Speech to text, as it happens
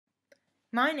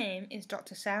My name is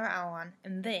DrSarahAlwan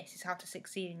and this is how to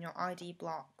succeed in your ID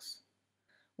blocks.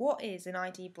 What is an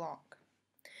ID block?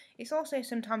 It's also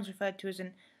sometimes referred to as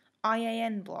an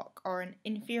IAN block or an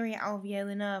inferior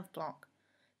alveolar nerve block.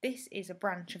 This is a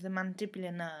branch of the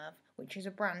mandibular nerve, which is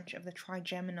a branch of the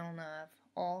trigeminal nerve,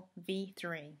 or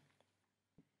V3.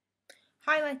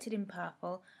 Highlighted in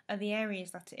purple are the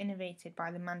areas that are innervated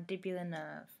by the mandibular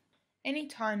nerve. Any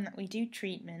time that we do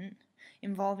treatment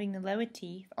involving the lower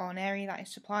teeth or an area that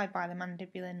is supplied by the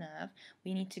mandibular nerve,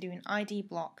 we need to do an ID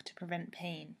block to prevent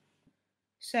pain.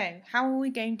 So, how are we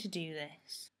going to do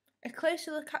this? A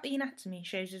closer look at the anatomy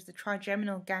shows us the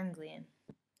trigeminal ganglion.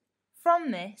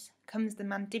 From this comes the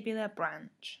mandibular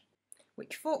branch,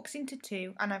 which forks into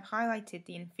two, and I've highlighted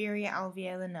the inferior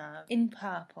alveolar nerve in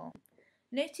purple.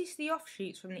 Notice the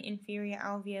offshoots from the inferior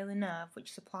alveolar nerve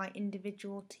which supply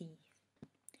individual teeth.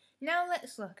 Now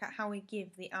let's look at how we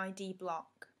give the ID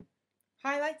block.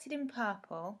 Highlighted in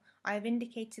purple, I have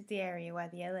indicated the area where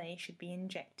the LA should be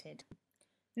injected.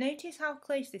 Notice how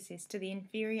close this is to the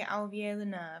inferior alveolar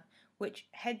nerve, which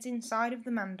heads inside of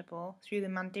the mandible through the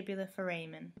mandibular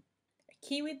foramen. A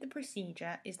key with the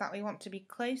procedure is that we want to be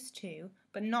close to,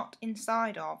 but not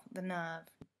inside of, the nerve.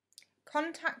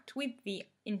 Contact with the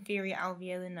inferior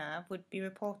alveolar nerve would be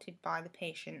reported by the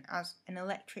patient as an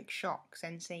electric shock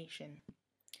sensation.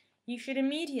 You should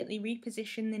immediately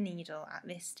reposition the needle at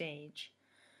this stage.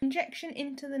 Injection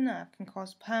into the nerve can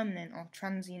cause permanent or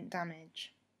transient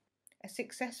damage. A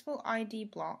successful ID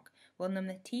block will numb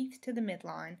the teeth to the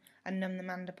midline and numb the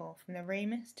mandible from the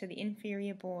ramus to the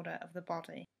inferior border of the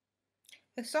body.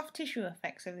 The soft tissue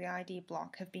effects of the ID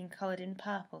block have been coloured in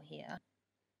purple here.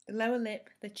 The lower lip,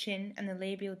 the chin and the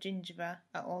labial gingiva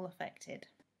are all affected.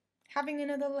 Having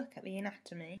another look at the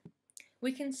anatomy,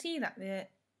 we can see that the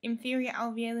inferior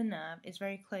alveolar nerve is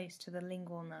very close to the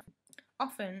lingual nerve.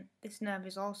 Often, this nerve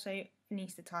is also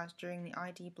anaesthetised during the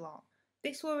ID block.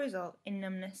 This will result in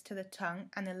numbness to the tongue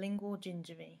and the lingual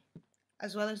gingivae,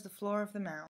 as well as the floor of the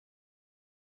mouth.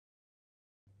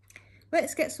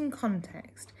 Let's get some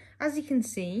context. As you can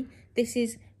see, this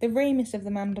is the ramus of the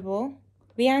mandible,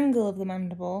 the angle of the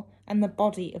mandible, and the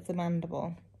body of the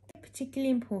mandible.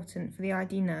 Particularly important for the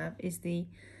ID nerve is the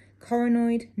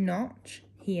coronoid notch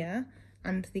here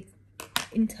and the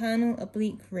internal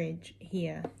oblique ridge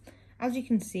here. As you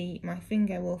can see, my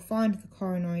finger will find the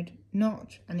coronoid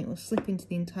notch and it will slip into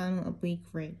the internal oblique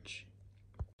ridge.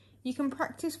 You can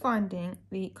practice finding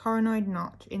the coronoid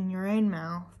notch in your own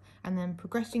mouth and then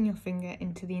progressing your finger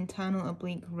into the internal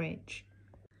oblique ridge.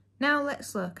 Now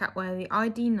let's look at where the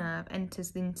ID nerve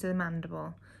enters into the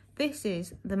mandible. This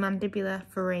is the mandibular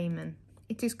foramen.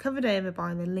 It is covered over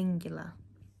by the lingula.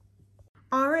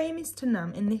 Our aim is to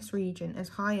numb in this region as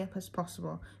high up as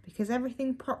possible because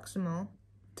everything proximal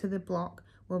to the block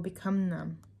will become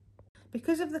numb.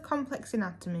 Because of the complex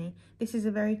anatomy, this is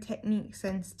a very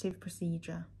technique-sensitive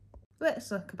procedure. Let's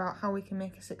look about how we can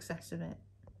make a success of it.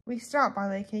 We start by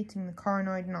locating the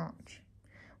coronoid notch.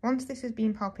 Once this has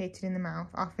been palpated in the mouth,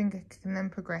 our finger can then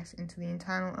progress into the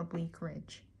internal oblique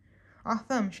ridge. Our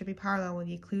thumb should be parallel with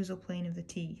the occlusal plane of the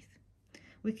teeth.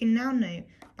 We can now note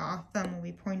that our thumb will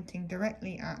be pointing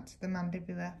directly at the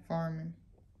mandibular foramen.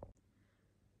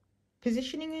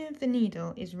 Positioning of the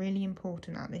needle is really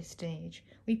important at this stage.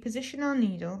 We position our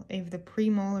needle over the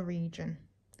premolar region.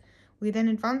 We then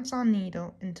advance our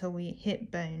needle until we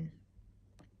hit bone.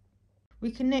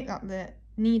 We can note that the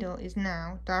needle is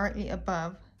now directly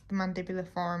above the mandibular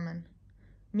foramen,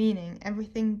 meaning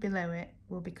everything below it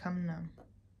will become numb.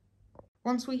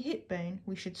 Once we hit bone,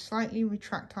 we should slightly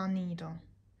retract our needle.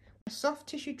 A soft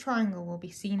tissue triangle will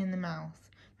be seen in the mouth.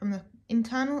 From the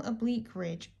internal oblique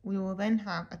ridge, we will then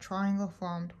have a triangle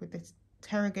formed with the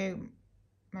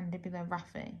pterygomandibular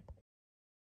raphe.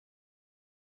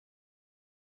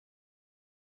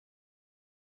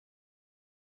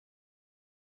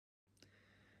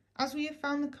 As we have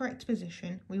found the correct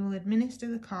position, we will administer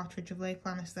the cartridge of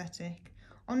local anaesthetic.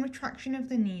 On retraction of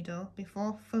the needle,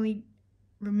 before fully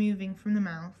removing from the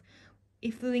mouth,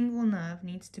 if the lingual nerve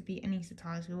needs to be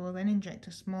anaesthetised, we will then inject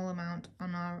a small amount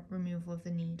on our removal of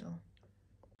the needle.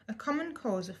 A common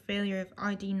cause of failure of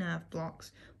ID nerve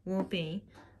blocks will be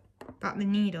that the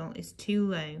needle is too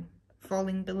low,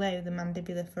 falling below the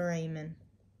mandibular foramen.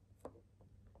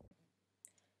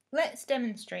 Let's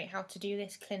demonstrate how to do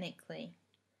this clinically.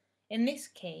 In this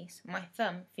case, my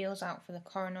thumb feels out for the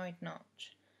coronoid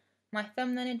notch. My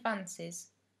thumb then advances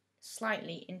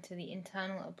slightly into the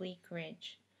internal oblique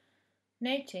ridge.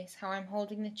 Notice how I'm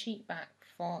holding the cheek back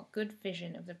for good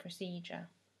vision of the procedure.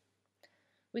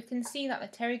 We can see that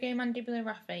the pterygomandibular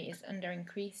raphe is under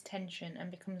increased tension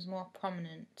and becomes more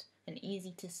prominent and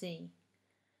easy to see.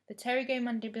 The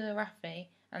pterygomandibular raphe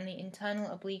and the internal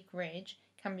oblique ridge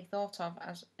can be thought of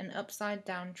as an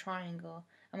upside-down triangle,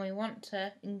 and we want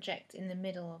to inject in the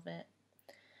middle of it.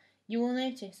 You will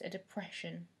notice a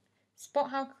depression.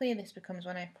 Spot how clear this becomes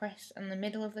when I press on the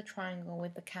middle of the triangle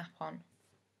with the cap on.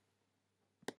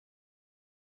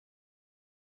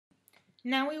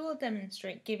 Now we will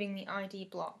demonstrate giving the ID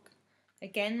block.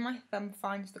 Again, my thumb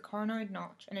finds the coronoid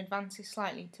notch and advances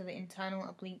slightly to the internal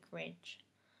oblique ridge.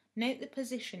 Note the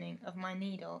positioning of my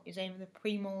needle is over the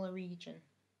premolar region.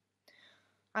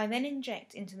 I then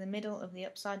inject into the middle of the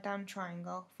upside-down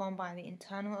triangle formed by the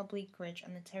internal oblique ridge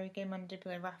and the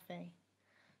pterygomandibular raphe.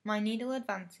 My needle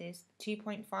advances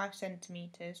 2.5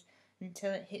 cm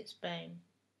until it hits bone.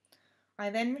 I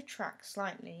then retract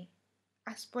slightly,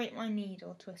 aspirate my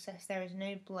needle to assess there is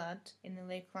no blood in the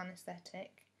local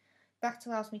anaesthetic. That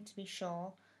allows me to be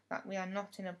sure that we are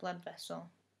not in a blood vessel.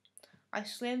 I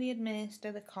slowly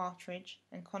administer the cartridge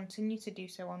and continue to do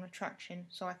so on retraction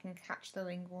so I can catch the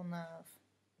lingual nerve.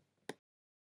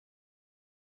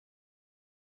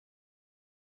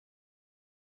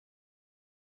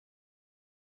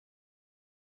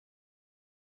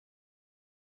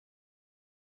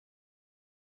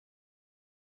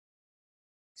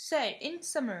 So, in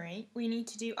summary, we need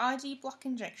to do ID block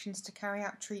injections to carry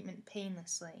out treatment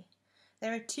painlessly.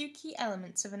 There are two key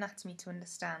elements of anatomy to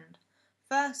understand.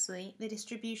 Firstly, the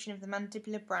distribution of the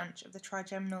mandibular branch of the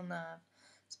trigeminal nerve,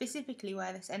 specifically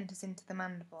where this enters into the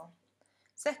mandible.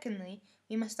 Secondly,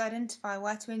 we must identify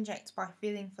where to inject by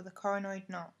feeling for the coronoid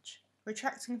notch,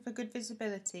 retracting for good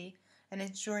visibility, and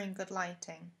ensuring good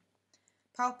lighting.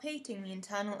 Palpating the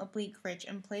internal oblique ridge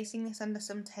and placing this under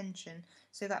some tension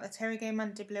so that the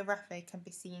pterygomandibular raphe can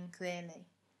be seen clearly.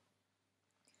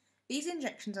 These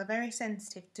injections are very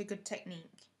sensitive to good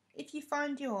technique. If you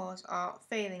find yours are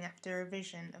failing after a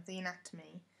revision of the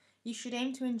anatomy, you should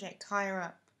aim to inject higher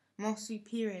up, more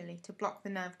superiorly to block the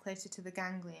nerve closer to the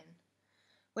ganglion.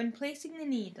 When placing the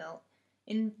needle,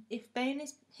 if bone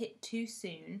is hit too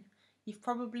soon, you've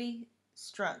probably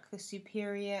struck the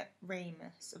superior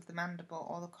ramus of the mandible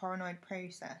or the coronoid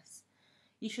process.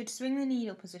 You should swing the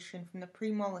needle position from the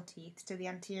premolar teeth to the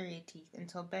anterior teeth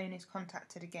until bone is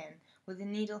contacted again, with the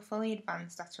needle fully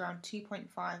advanced at around 2.5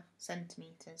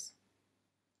 cm.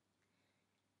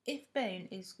 If bone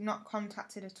is not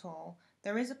contacted at all,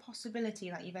 there is a possibility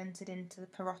that you've entered into the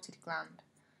parotid gland.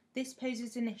 This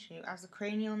poses an issue as the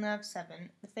cranial nerve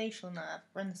 7, the facial nerve,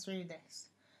 runs through this.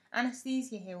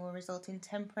 Anesthesia here will result in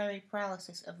temporary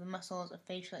paralysis of the muscles of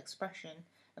facial expression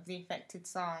of the affected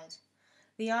side.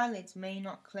 The eyelids may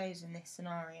not close in this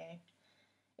scenario.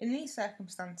 In these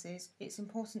circumstances, it's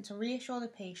important to reassure the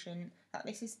patient that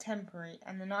this is temporary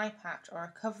and an eye patch or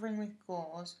a covering with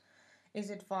gauze is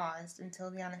advised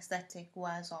until the anaesthetic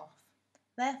wears off.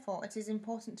 Therefore, it is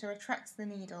important to retract the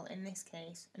needle in this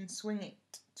case and swing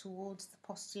it towards the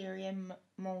posterior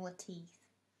molar teeth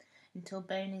until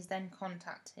bone is then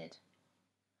contacted.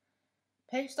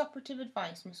 Post-operative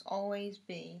advice must always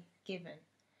be given.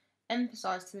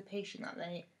 Emphasise to the patient that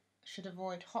they should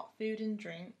avoid hot food and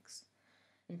drinks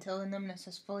until the numbness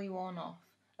has fully worn off.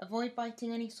 Avoid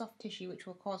biting any soft tissue which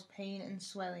will cause pain and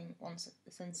swelling once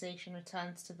the sensation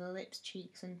returns to the lips,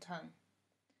 cheeks and tongue.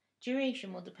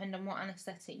 Duration will depend on what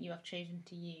anaesthetic you have chosen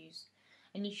to use,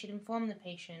 and you should inform the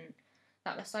patient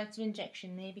that the site of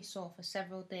injection may be sore for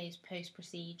several days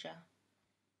post-procedure.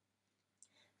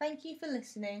 Thank you for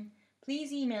listening.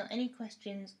 Please email any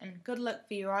questions and good luck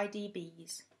for your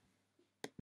IDBs.